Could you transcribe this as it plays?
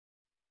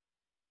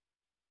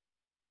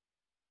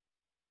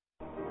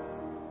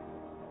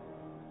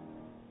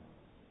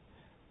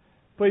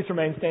Please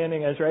remain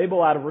standing as you're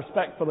able out of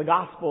respect for the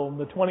gospel in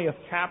the 20th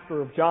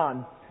chapter of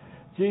John.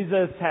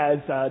 Jesus has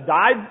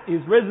died. He's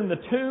risen. The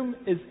tomb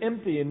is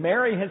empty, and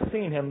Mary has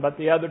seen him, but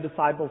the other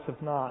disciples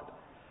have not.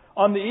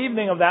 On the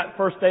evening of that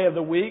first day of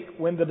the week,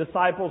 when the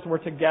disciples were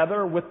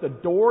together with the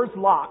doors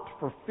locked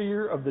for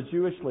fear of the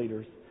Jewish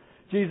leaders,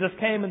 Jesus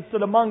came and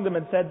stood among them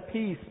and said,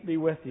 "Peace be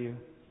with you."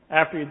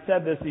 After he had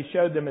said this, he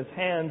showed them his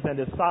hands and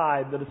his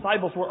side. The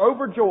disciples were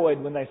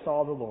overjoyed when they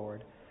saw the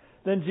Lord.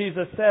 Then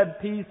Jesus said,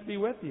 "Peace be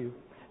with you.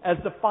 As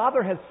the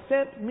Father has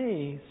sent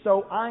me,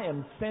 so I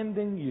am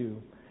sending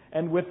you."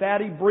 And with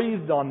that he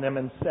breathed on them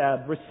and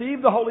said,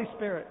 "Receive the Holy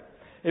Spirit.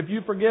 If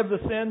you forgive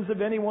the sins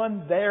of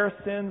anyone, their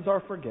sins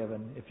are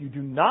forgiven. If you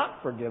do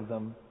not forgive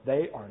them,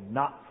 they are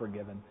not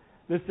forgiven."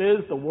 This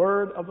is the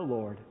word of the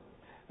Lord.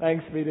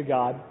 Thanks be to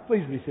God.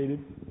 Please be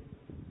seated.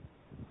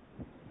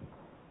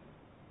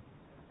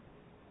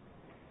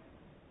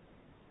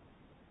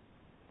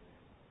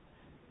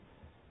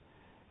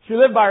 She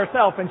lived by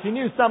herself, and she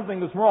knew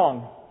something was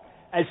wrong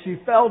as she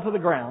fell to the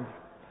ground.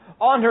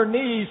 On her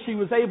knees, she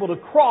was able to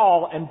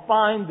crawl and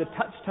find the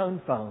touch-tone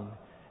phone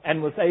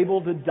and was able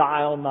to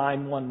dial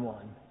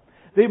 911.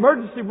 The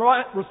emergency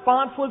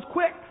response was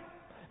quick,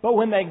 but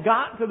when they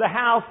got to the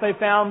house, they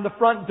found the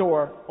front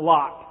door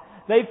locked.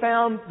 They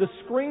found the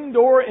screen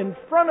door in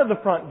front of the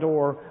front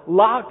door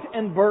locked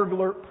and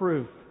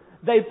burglar-proof.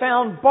 They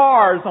found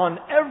bars on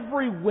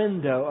every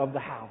window of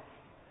the house.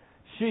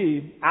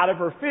 She, out of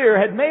her fear,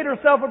 had made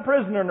herself a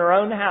prisoner in her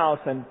own house,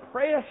 and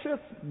precious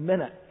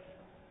minutes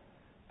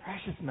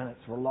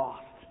were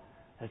lost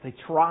as they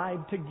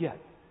tried to get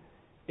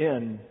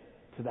into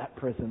that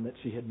prison that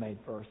she had made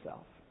for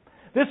herself.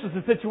 This was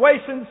a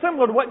situation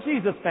similar to what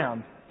Jesus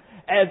found.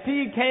 As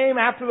he came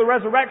after the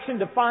resurrection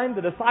to find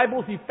the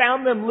disciples, he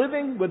found them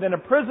living within a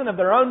prison of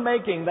their own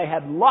making. They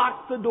had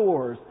locked the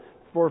doors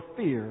for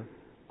fear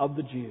of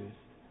the Jews.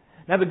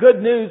 Now, the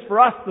good news for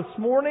us this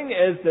morning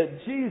is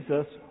that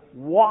Jesus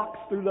walks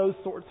through those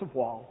sorts of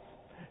walls.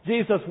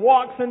 Jesus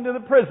walks into the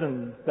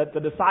prison that the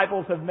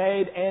disciples have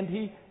made, and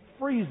he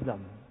frees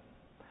them.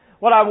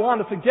 What I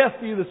want to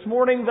suggest to you this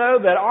morning, though,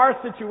 that our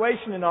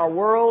situation in our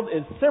world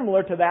is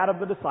similar to that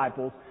of the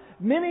disciples.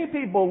 Many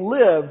people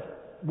live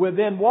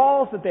within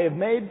walls that they have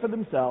made for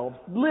themselves,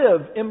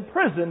 live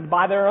imprisoned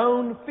by their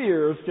own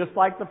fears, just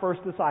like the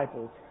first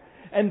disciples.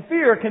 And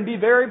fear can be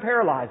very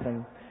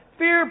paralyzing.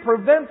 Fear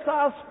prevents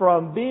us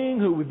from being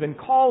who we've been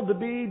called to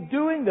be,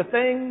 doing the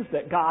things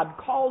that God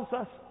calls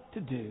us to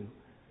do.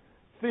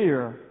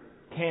 Fear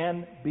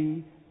can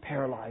be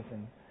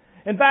paralyzing.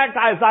 In fact,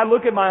 as I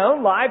look at my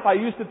own life, I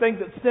used to think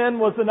that sin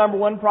was the number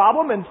one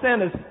problem, and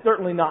sin has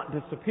certainly not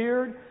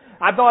disappeared.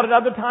 I thought at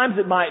other times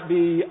it might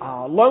be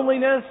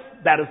loneliness.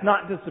 That has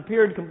not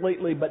disappeared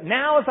completely. But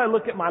now as I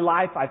look at my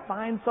life, I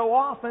find so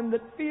often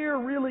that fear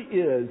really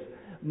is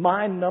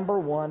my number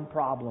one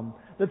problem.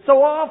 That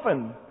so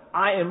often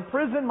I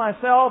imprison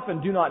myself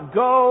and do not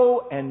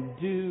go and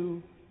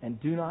do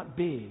not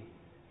be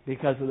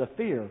because of the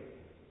fear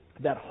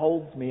that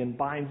holds me and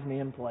binds me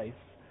in place.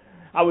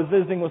 I was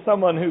visiting with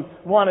someone who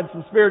wanted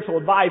some spiritual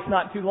advice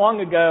not too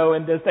long ago,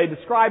 and as they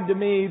described to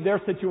me their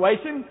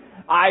situation,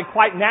 I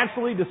quite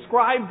naturally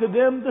described to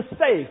them the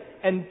safe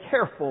and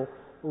careful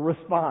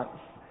response.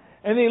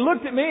 And he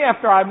looked at me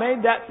after I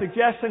made that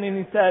suggestion and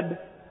he said,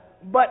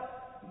 "But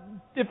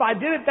if I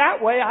did it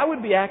that way, I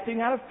would be acting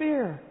out of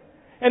fear."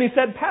 And he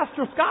said,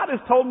 "Pastor Scott has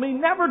told me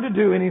never to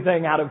do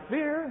anything out of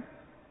fear."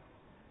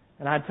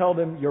 And I told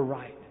him, "You're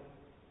right.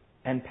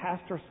 And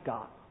Pastor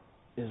Scott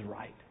is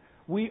right.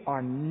 We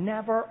are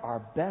never our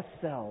best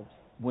selves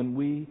when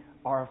we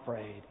are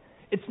afraid."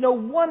 It's no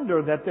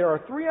wonder that there are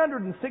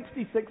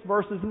 366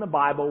 verses in the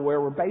Bible where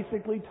we're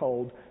basically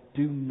told,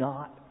 do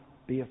not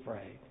be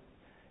afraid.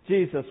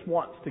 Jesus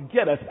wants to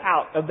get us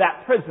out of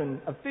that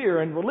prison of fear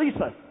and release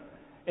us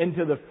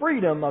into the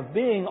freedom of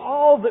being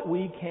all that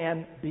we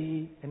can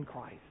be in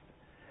Christ.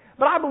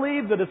 But I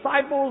believe the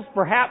disciples,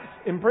 perhaps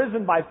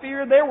imprisoned by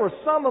fear, there were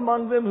some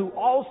among them who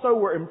also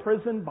were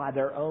imprisoned by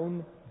their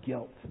own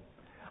guilt.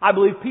 I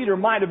believe Peter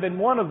might have been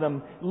one of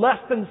them. Less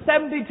than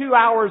 72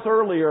 hours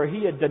earlier,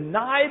 he had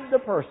denied the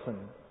person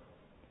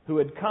who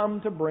had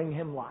come to bring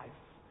him life.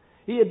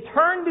 He had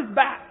turned his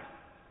back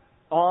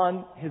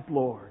on his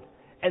Lord.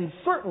 And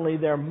certainly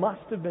there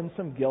must have been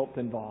some guilt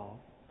involved.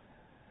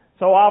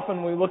 So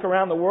often we look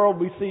around the world,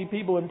 we see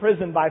people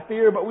imprisoned by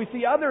fear, but we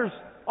see others,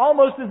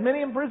 almost as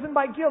many, imprisoned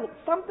by guilt.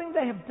 Something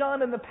they have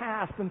done in the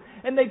past,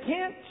 and they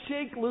can't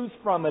shake loose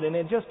from it, and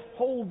it just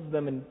holds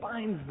them and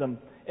binds them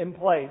in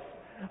place.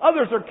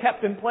 Others are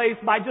kept in place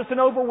by just an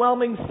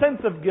overwhelming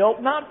sense of guilt,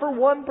 not for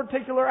one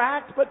particular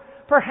act, but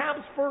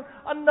perhaps for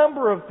a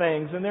number of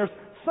things. And there's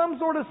some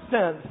sort of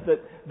sense that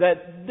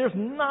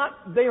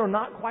they are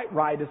not quite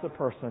right as a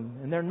person,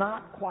 and they're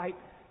not quite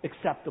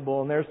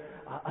acceptable, and there's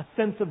a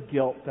sense of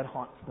guilt that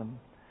haunts them.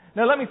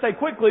 Now let me say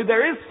quickly,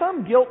 there is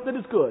some guilt that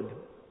is good.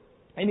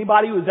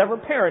 Anybody who's ever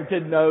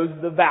parented knows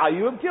the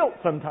value of guilt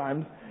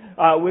sometimes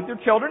with your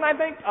children. I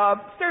think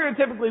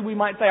stereotypically we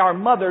might say our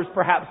mothers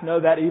perhaps know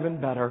that even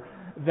better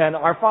than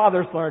our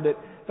fathers learned it.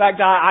 fact,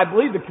 I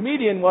believe the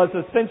comedian was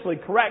essentially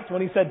correct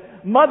when he said,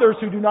 mothers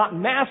who do not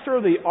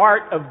master the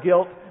art of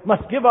guilt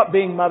must give up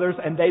being mothers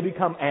and they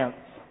become aunts.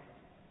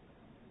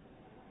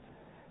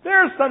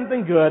 There's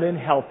something good and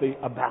healthy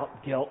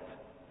about guilt.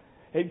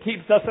 It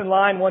keeps us in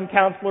line. One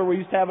counselor we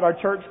used to have at our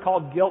church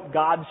called guilt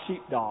God's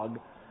sheepdog.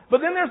 But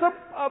then there's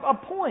a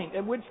point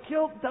at which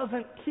guilt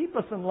doesn't keep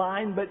us in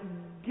line, but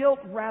guilt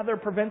rather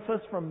prevents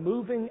us from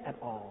moving at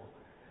all.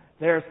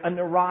 There's a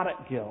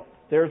neurotic guilt.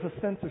 There's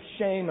a sense of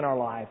shame in our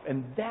life,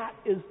 and that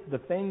is the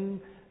thing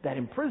that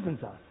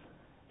imprisons us.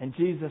 And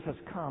Jesus has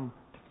come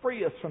to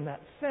free us from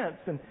that sense.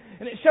 And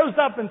it shows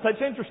up in such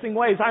interesting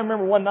ways. I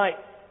remember one night,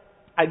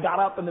 I got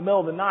up in the middle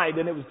of the night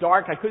and it was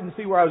dark. I couldn't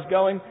see where I was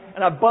going,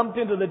 and I bumped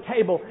into the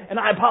table and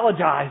I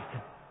apologized.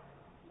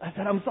 I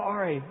said, I'm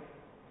sorry.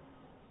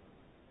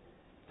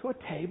 To a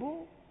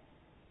table?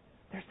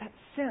 There's that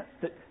sense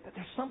that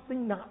there's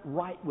something not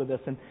right with us,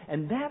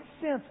 and that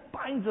sense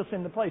binds us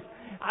into place.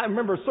 I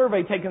remember a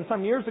survey taken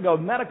some years ago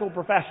of medical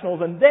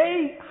professionals, and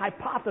they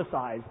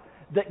hypothesized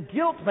that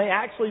guilt may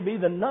actually be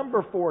the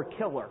number 4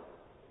 killer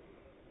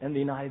in the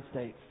United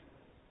States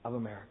of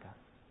America.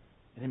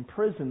 It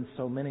imprisons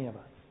so many of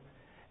us.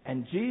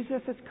 And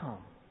Jesus has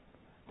come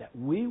that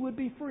we would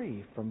be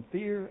free from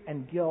fear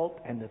and guilt,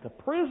 and that the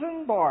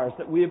prison bars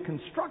that we have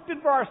constructed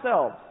for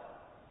ourselves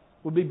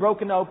would be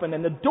broken open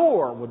and the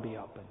door would be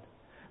opened.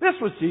 This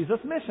was Jesus'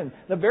 mission.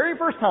 The very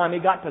first time He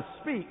got to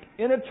speak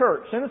in a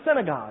church, in a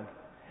synagogue,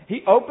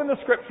 He opened the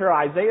scripture,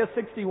 Isaiah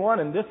 61,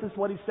 and this is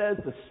what He says,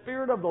 the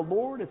Spirit of the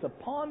Lord is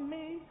upon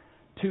me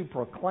to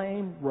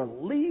proclaim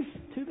release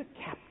to the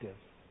captives.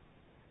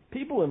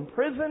 People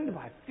imprisoned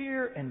by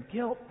fear and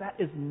guilt, that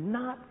is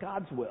not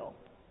God's will.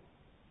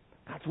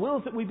 God's will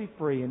is that we be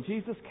free, and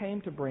Jesus came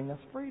to bring us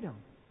freedom.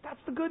 That's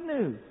the good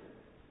news.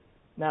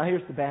 Now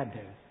here's the bad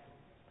news.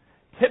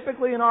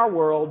 Typically in our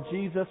world,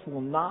 Jesus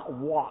will not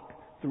walk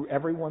through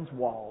everyone's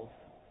walls.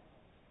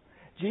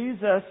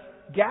 Jesus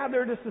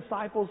gathered His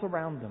disciples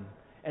around them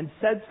and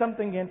said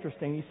something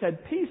interesting. He said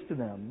peace to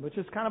them, which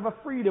is kind of a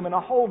freedom and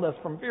a wholeness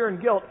from fear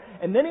and guilt.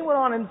 And then He went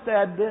on and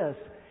said this,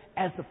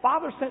 as the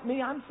Father sent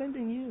me, I'm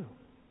sending you.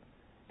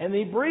 And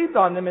He breathed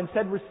on them and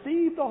said,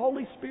 receive the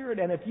Holy Spirit.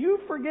 And if you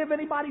forgive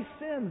anybody's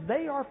sins,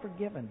 they are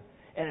forgiven.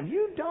 And if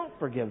you don't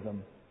forgive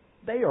them,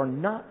 they are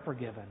not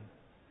forgiven.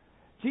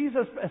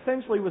 Jesus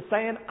essentially was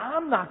saying,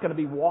 I'm not going to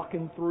be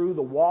walking through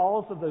the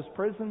walls of those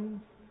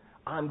prisons.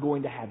 I'm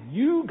going to have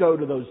you go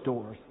to those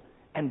doors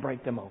and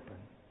break them open.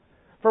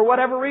 For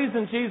whatever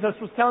reason, Jesus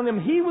was telling them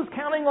He was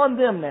counting on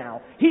them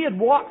now. He had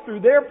walked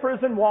through their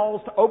prison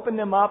walls to open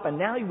them up, and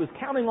now He was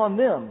counting on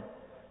them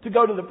to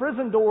go to the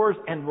prison doors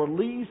and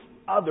release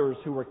others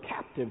who were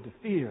captive to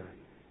fear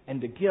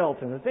and to guilt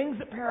and the things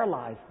that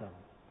paralyzed them.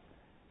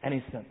 And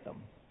He sent them.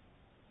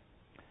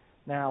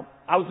 Now,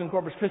 I was in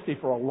Corpus Christi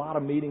for a lot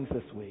of meetings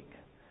this week.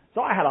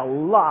 So I had a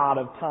lot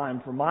of time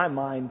for my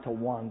mind to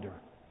wander,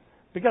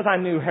 because I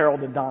knew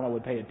Harold and Donna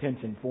would pay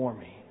attention for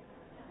me.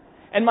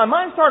 And my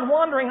mind started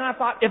wandering, and I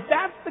thought, if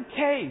that's the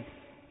case,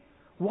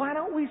 why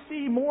don't we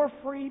see more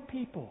free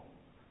people?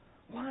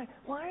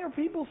 Why are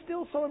people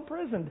still so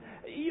imprisoned?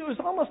 It was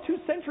almost 2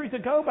 centuries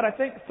ago, but I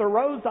think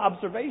Thoreau's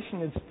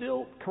observation is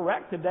still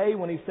correct today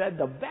when he said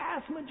the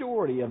vast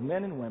majority of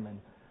men and women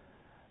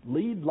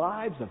lead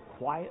lives of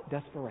quiet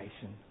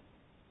desperation.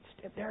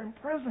 They're in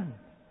prison.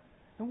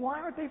 And why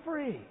aren't they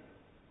free?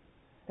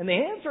 And the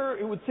answer,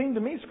 it would seem to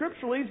me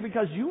scripturally, is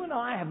because you and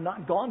I have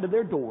not gone to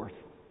their doors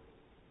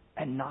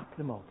and knocked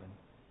them open.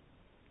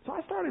 So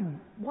I started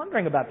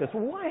wondering about this.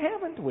 Well, why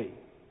haven't we?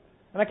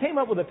 And I came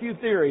up with a few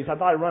theories. I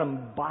thought I'd run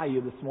them by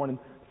you this morning.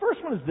 The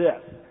first one is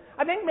this.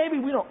 I think maybe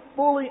we don't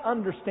fully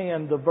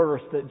understand the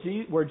verse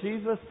where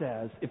Jesus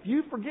says, if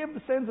you forgive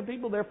the sins of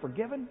people, they're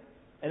forgiven.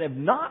 And if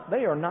not,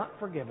 they are not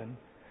forgiven.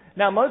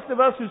 Now, most of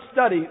us who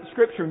study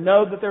Scripture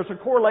know that there's a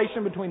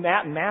correlation between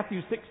that and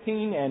Matthew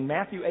 16 and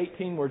Matthew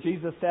 18, where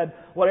Jesus said,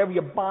 whatever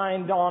you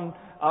bind on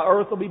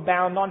earth will be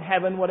bound on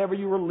heaven. Whatever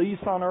you release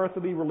on earth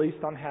will be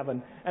released on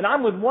heaven. And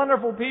I'm with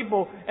wonderful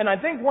people, and I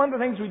think one of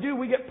the things we do,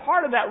 we get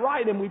part of that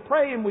right, and we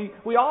pray, and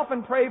we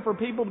often pray for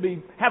people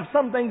to have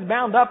some things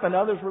bound up and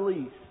others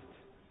released.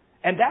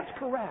 And that's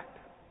correct.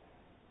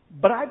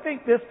 But I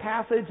think this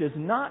passage is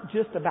not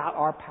just about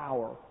our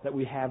power that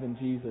we have in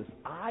Jesus.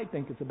 I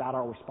think it's about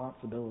our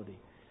responsibility.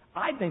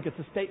 I think it's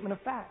a statement of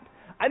fact.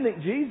 I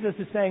think Jesus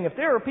is saying if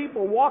there are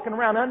people walking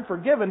around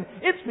unforgiven,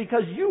 it's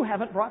because you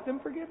haven't brought them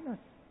forgiveness.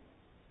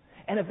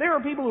 And if there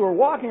are people who are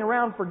walking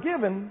around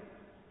forgiven,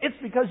 it's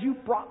because you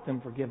brought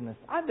them forgiveness.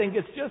 I think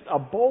it's just a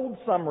bold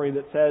summary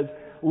that says,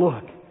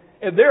 look,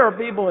 if there are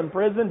people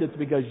imprisoned, it's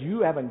because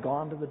you haven't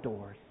gone to the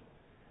doors.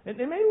 And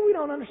maybe we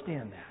don't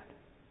understand that.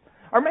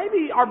 Or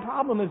maybe our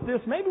problem is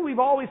this. Maybe we've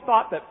always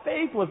thought that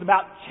faith was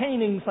about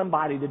chaining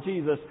somebody to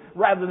Jesus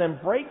rather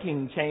than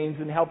breaking chains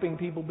and helping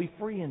people be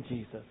free in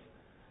Jesus.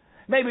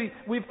 Maybe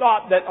we've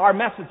thought that our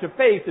message of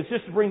faith is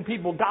just to bring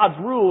people God's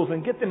rules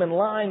and get them in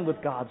line with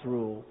God's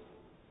rules,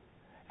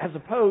 as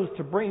opposed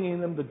to bringing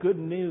them the good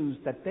news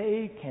that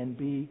they can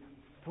be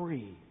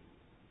free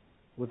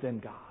within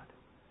God.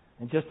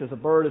 And just as a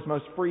bird is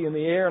most free in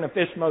the air and a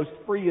fish most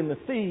free in the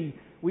sea,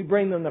 we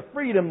bring them the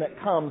freedom that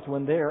comes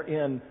when they're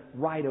in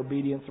right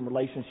obedience and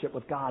relationship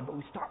with God. But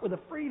we start with a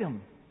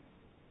freedom.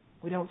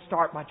 We don't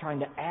start by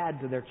trying to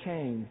add to their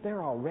chains.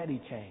 They're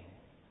already chained.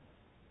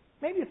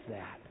 Maybe it's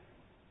that.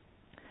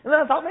 And then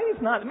I thought, maybe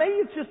it's not. Maybe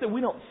it's just that we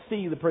don't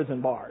see the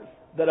prison bars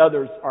that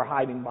others are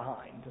hiding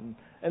behind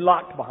and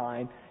locked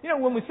behind. You know,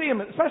 when we see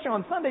them, especially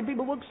on Sunday,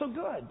 people look so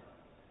good.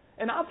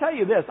 And I'll tell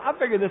you this, I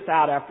figured this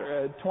out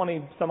after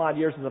 20 some odd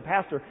years as a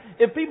pastor.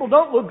 If people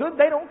don't look good,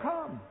 they don't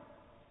come.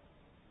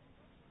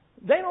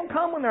 They don't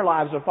come when their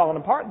lives are falling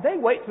apart. They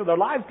wait till their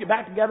lives get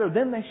back together,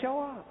 then they show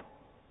up.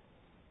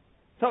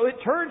 So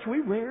at church, we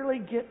rarely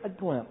get a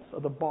glimpse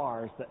of the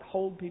bars that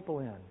hold people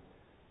in.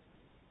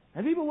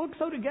 And people look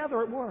so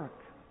together at work.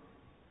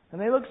 And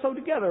they look so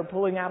together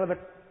pulling out of the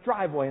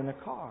driveway in the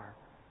car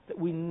that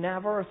we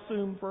never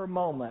assume for a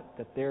moment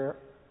that they're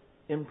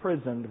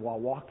imprisoned while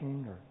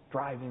walking or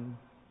driving,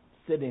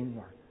 sitting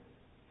or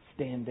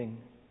standing.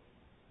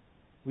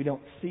 We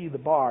don't see the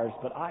bars,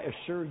 but I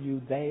assure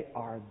you they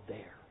are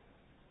there.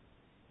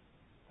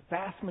 The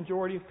vast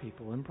majority of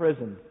people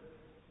imprisoned.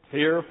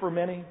 Fear for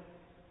many,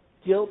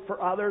 guilt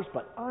for others,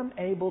 but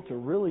unable to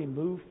really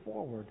move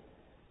forward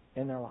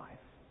in their life.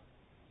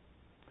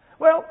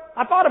 Well,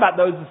 I thought about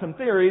those as some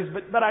theories,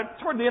 but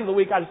toward the end of the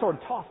week, I just sort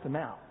of tossed them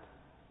out.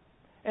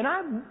 And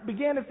I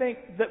began to think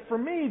that for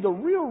me, the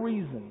real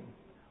reason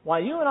why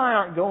you and I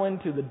aren't going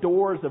to the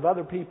doors of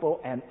other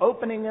people and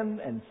opening them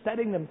and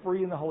setting them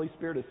free in the Holy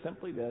Spirit is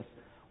simply this.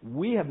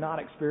 We have not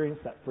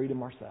experienced that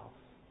freedom ourselves.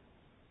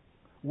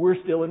 We're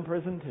still in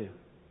prison too.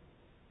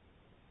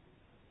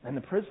 And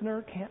the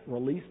prisoner can't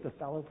release the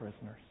fellow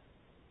prisoners.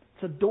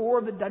 It's a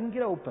door that doesn't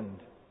get opened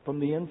from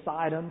the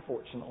inside,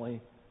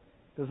 unfortunately,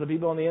 because the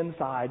people on the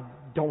inside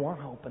don't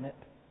want to open it.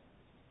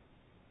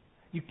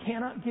 You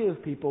cannot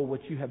give people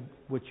what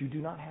you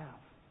do not have.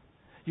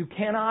 You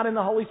cannot in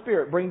the Holy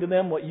Spirit bring to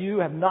them what you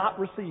have not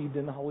received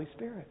in the Holy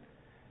Spirit.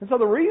 And so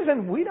the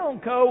reason we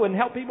don't go and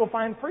help people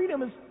find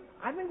freedom is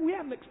I think we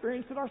haven't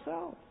experienced it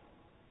ourselves.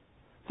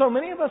 So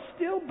many of us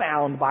still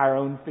bound by our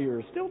own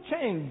fears, still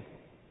chained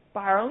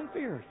by our own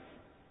fears.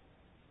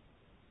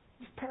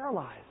 Just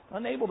paralyzed,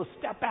 unable to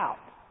step out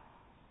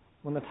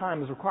when the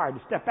time is required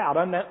to step out,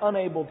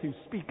 unable to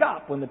speak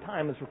up when the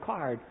time is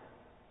required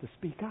to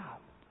speak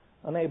up,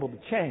 unable to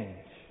change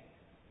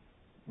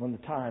when the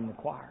time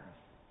requires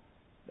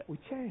that we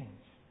change.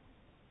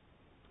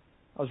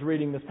 I was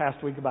reading this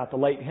past week about the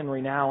late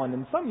Henry Nouwen,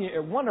 and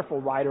a wonderful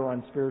writer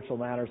on spiritual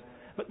matters.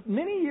 But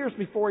many years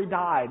before he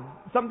died,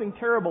 something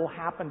terrible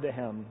happened to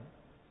him.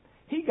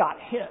 He got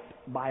hit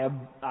by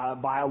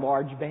a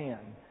large van.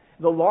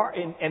 The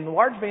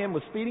large van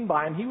was speeding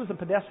by him. He was a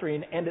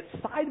pedestrian, and its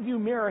side view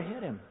mirror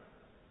hit him.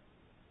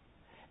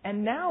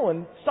 And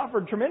Nouwen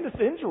suffered tremendous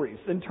injuries,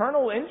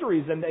 internal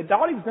injuries, and they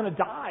thought he was going to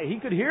die. He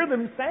could hear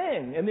them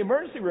saying in the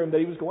emergency room that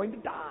he was going to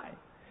die.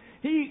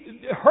 He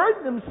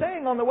heard them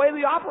saying on the way to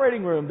the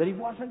operating room that he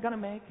wasn't going to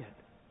make it.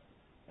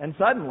 And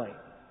suddenly,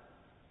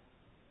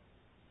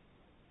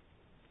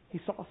 he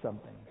saw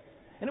something.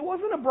 And it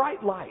wasn't a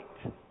bright light,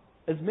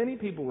 as many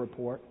people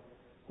report.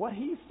 What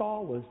he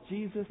saw was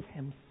Jesus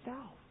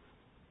himself.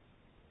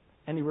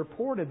 And he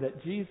reported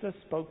that Jesus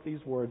spoke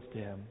these words to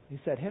him. He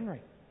said,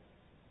 "Henry,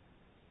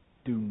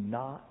 do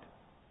not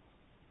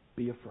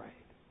be afraid."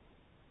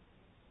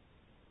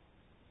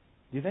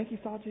 Do you think he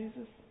saw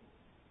Jesus?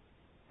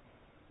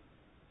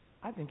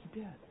 I think he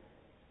did.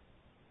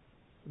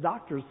 The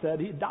doctors said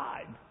he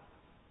died.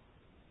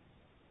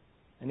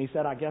 And he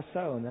said, "I guess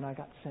so." And then I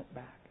got sent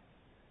back.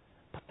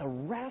 But the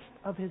rest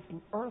of his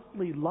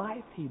earthly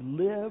life, he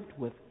lived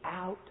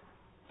without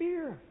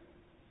fear.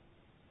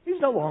 He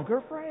was no longer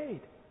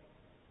afraid.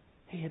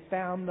 He had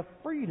found the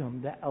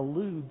freedom that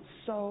eludes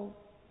so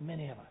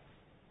many of us.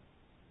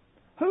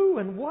 Who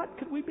and what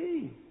could we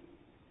be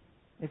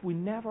if we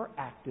never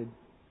acted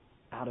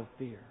out of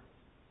fear?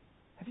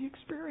 Have you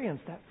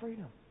experienced that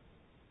freedom?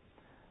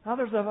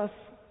 Others of us,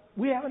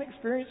 we haven't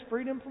experienced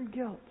freedom from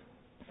guilt.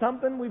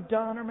 Something we've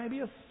done, or maybe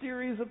a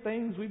series of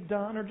things we've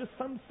done, or just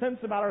some sense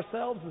about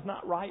ourselves is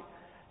not right,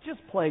 just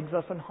plagues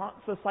us and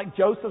haunts us like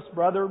Joseph's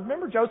brother.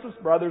 Remember Joseph's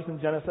brothers in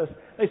Genesis?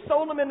 They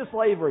sold him into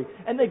slavery,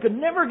 and they could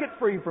never get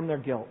free from their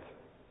guilt,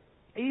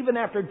 even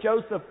after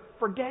Joseph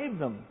forgave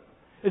them.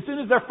 As soon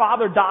as their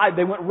father died,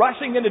 they went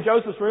rushing into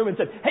Joseph's room and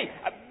said, "Hey,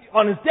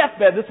 on his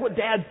deathbed, this is what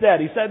Dad said.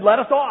 He said, let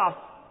us off.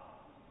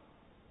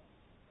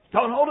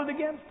 Don't hold it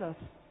against us."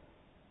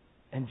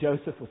 And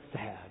Joseph was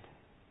sad.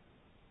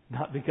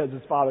 Not because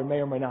his father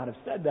may or may not have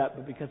said that,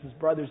 but because his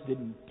brothers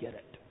didn't get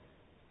it.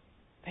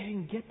 They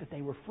didn't get that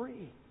they were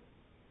free.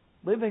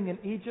 Living in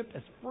Egypt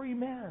as free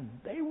men.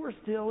 They were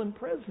still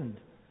imprisoned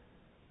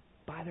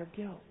by their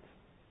guilt.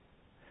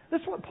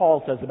 This is what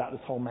Paul says about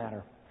this whole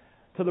matter.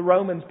 To the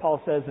Romans,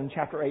 Paul says in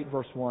chapter 8,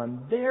 verse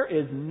 1, "There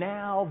is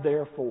now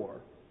therefore,"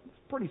 it's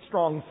a pretty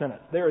strong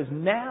sentence, "there is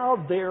now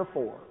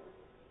therefore,"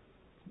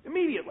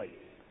 immediately,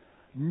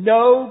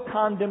 "no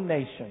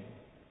condemnation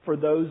for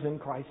those in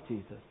Christ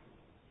Jesus."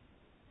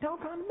 No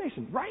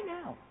condemnation. Right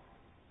now.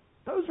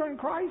 Those who are in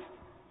Christ,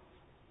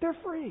 They're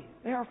free.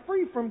 They are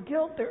free from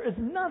guilt. There is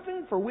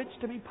nothing for which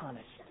to be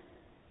punished.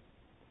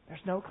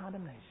 There's no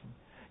condemnation.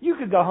 You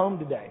could go home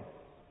today,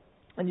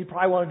 and you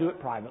probably want to do it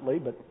privately,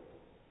 but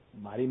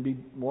it might even be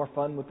more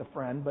fun with a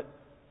friend, but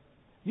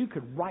you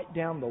could write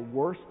down the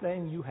worst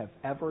thing you have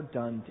ever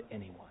done to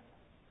anyone.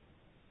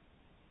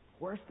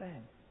 Worst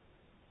thing.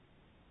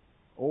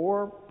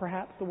 Or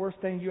perhaps the worst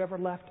thing you ever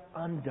left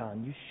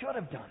undone. You should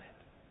have done it.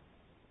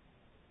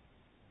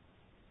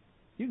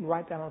 You can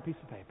write that on a piece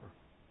of paper.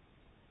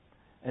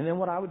 And then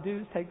what I would do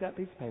is take that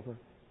piece of paper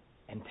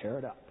and tear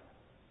it up.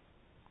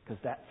 Because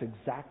that's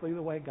exactly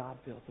the way God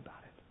feels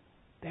about it.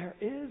 There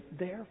is,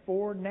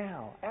 therefore,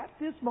 now, at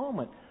this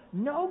moment,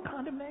 no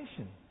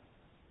condemnation.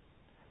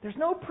 There's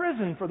no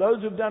prison for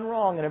those who've done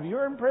wrong. And if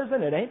you're in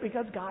prison, it ain't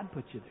because God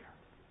put you there.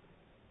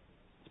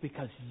 It's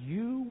because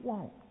you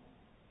won't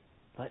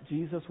let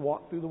Jesus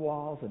walk through the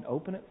walls and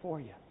open it for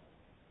you.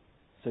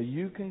 So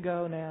you can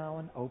go now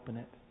and open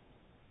it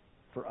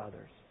for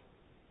others.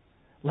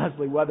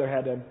 Leslie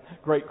Weatherhead, a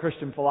great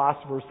Christian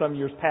philosopher some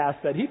years past,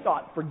 said he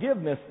thought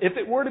forgiveness, if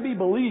it were to be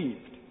believed,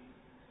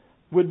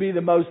 would be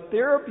the most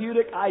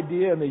therapeutic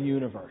idea in the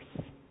universe.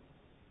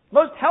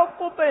 Most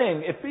helpful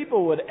thing if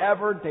people would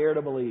ever dare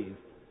to believe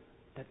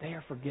that they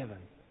are forgiven,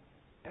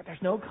 that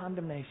there's no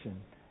condemnation,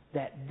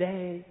 that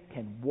they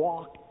can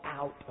walk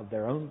out of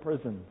their own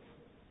prisons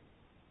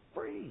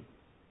free.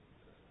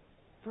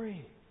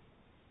 Free.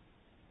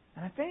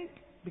 And I think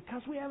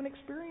because we haven't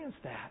experienced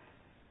that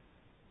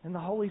in the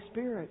Holy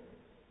Spirit,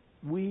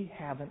 we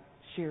haven't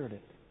shared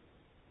it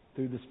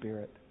through the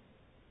Spirit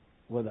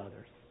with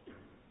others.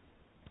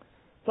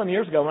 Some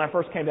years ago, when I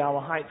first came down the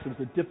Heights, it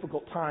was a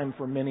difficult time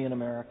for many in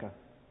America.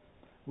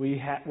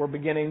 We're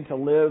beginning to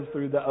live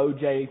through the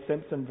O.J.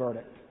 Simpson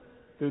verdict,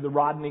 through the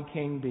Rodney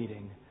King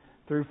beating,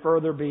 through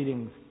further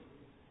beatings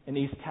in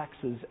East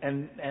Texas.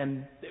 And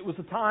it was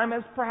a time,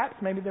 as perhaps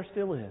maybe there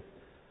still is,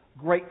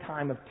 great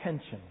time of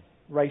tension,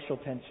 racial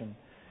tension.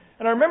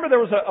 And I remember there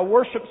was a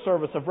worship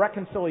service of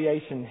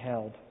reconciliation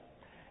held.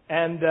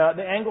 And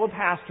the Anglo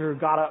pastor who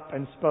got up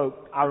and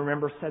spoke, I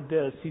remember, said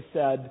this. He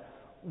said,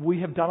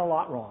 "We have done a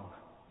lot wrong.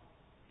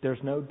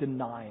 There's no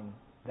denying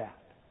that."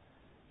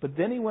 But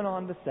then he went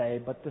on to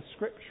say, but the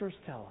Scriptures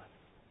tell us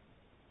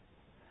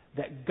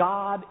that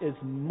God is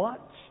much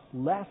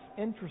less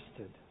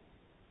interested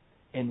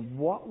in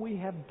what we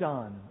have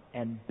done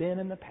and been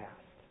in the past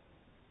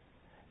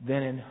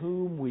than in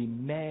whom we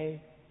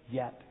may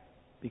yet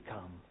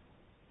become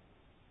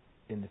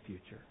in the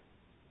future.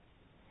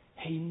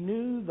 He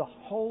knew the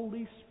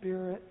Holy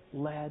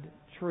Spirit-led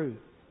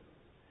truth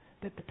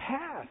that the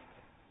past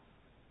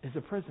is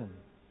a prison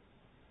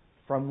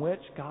from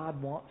which God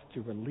wants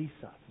to release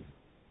us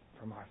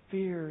from our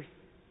fears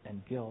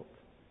and guilt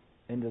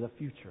into the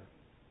future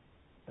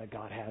that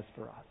God has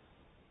for us.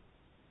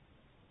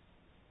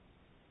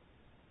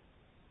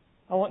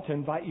 I want to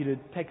invite you to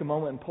take a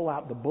moment and pull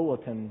out the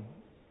bulletin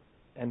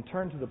and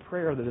turn to the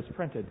prayer that is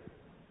printed.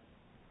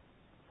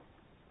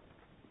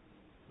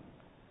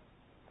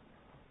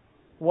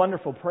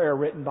 Wonderful prayer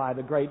written by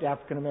the great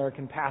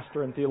African-American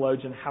pastor and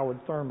theologian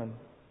Howard Thurman.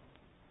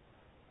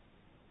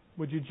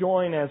 Would you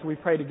join as we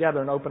pray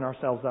together and open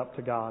ourselves up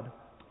to God?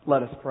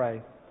 Let us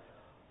pray.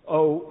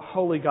 O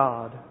holy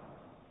God,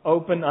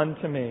 open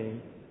unto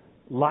me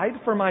light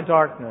for my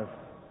darkness,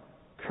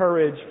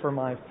 courage for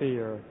my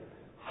fear,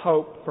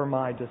 hope for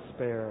my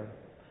despair.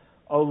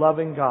 O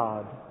loving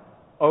God,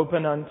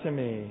 open unto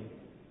me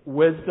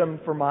wisdom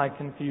for my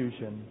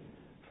confusion,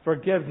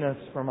 forgiveness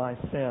for my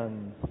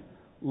sins,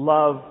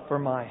 love for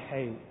my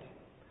hate.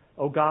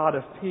 O God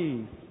of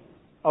peace,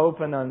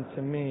 open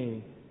unto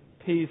me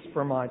peace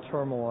for my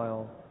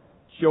turmoil,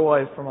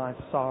 joy for my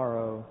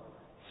sorrow,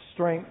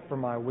 strength for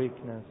my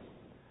weakness.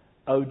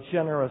 O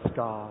generous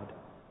God,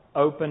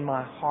 open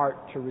my heart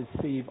to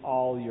receive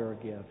all your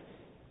gifts.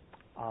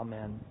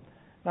 Amen.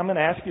 Now I'm going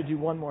to ask you to do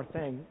one more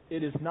thing.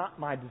 It is not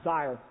my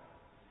desire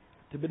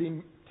to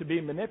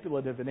be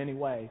manipulative in any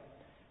way.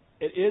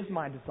 It is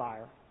my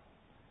desire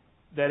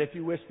that if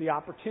you wish the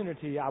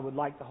opportunity, I would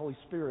like the Holy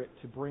Spirit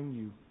to bring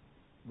you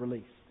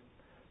release.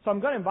 So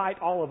I'm going to invite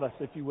all of us,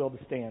 if you will, to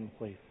stand,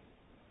 please.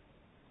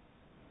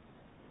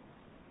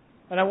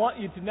 And I want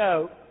you to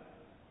know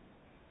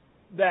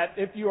that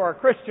if you are a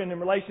Christian in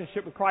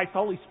relationship with Christ, the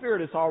Holy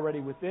Spirit is already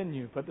within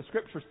you. But the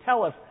Scriptures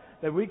tell us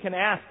that we can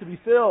ask to be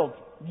filled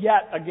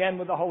yet again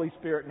with the Holy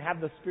Spirit and have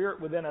the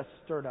Spirit within us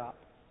stirred up.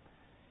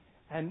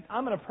 And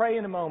I'm going to pray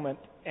in a moment,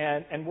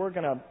 and we're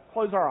going to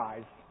close our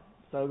eyes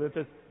so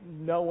that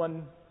no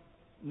one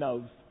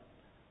knows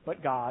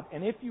but God.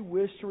 And if you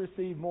wish to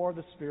receive more of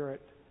the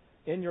Spirit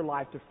in your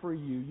life to free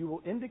you, you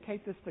will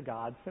indicate this to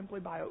God simply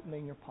by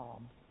opening your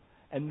palm.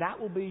 And that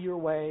will be your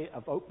way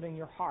of opening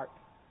your heart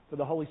for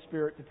the Holy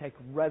Spirit to take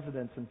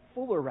residence and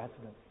fuller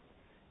residence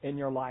in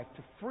your life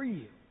to free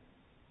you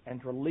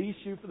and to release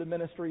you for the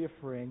ministry of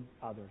freeing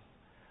others.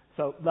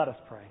 So let us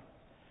pray.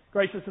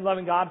 Gracious and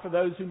loving God, for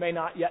those who may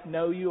not yet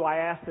know you, I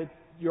ask that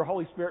your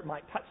Holy Spirit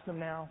might touch them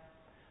now,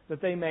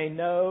 that they may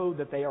know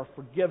that they are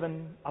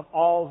forgiven of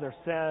all their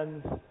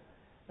sins,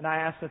 And I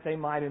ask that they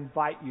might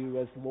invite you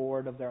as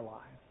Lord of their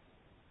lives.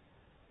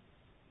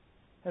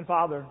 And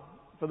Father,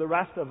 for the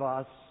rest of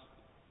us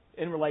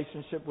in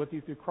relationship with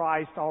you through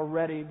Christ,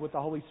 already with the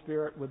Holy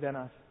Spirit within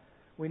us,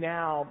 we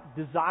now,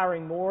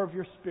 desiring more of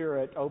your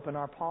Spirit, open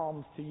our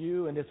palms to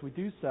you. And as we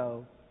do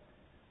so,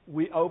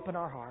 we open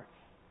our hearts.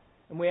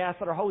 And we ask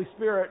that our Holy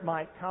Spirit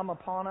might come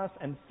upon us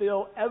and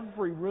fill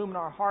every room in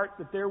our heart,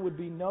 that there would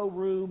be no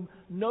room,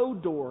 no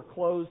door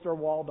closed or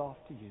walled off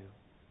to you.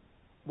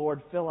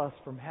 Lord, fill us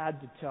from head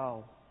to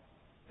toe.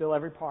 Fill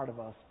every part of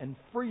us and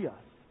free us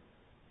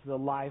to the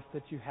life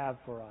that you have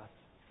for us,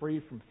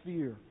 free from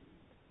fear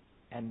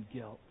and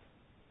guilt.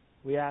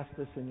 We ask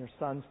this in your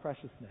Son's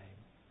precious name.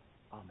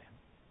 Amen.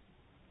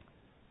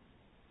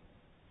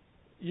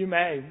 You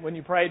may, when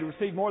you pray to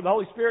receive more of the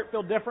Holy Spirit,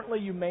 feel differently.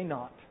 You may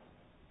not.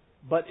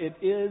 But it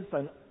is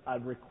a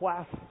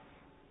request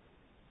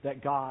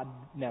that God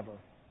never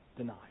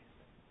denies.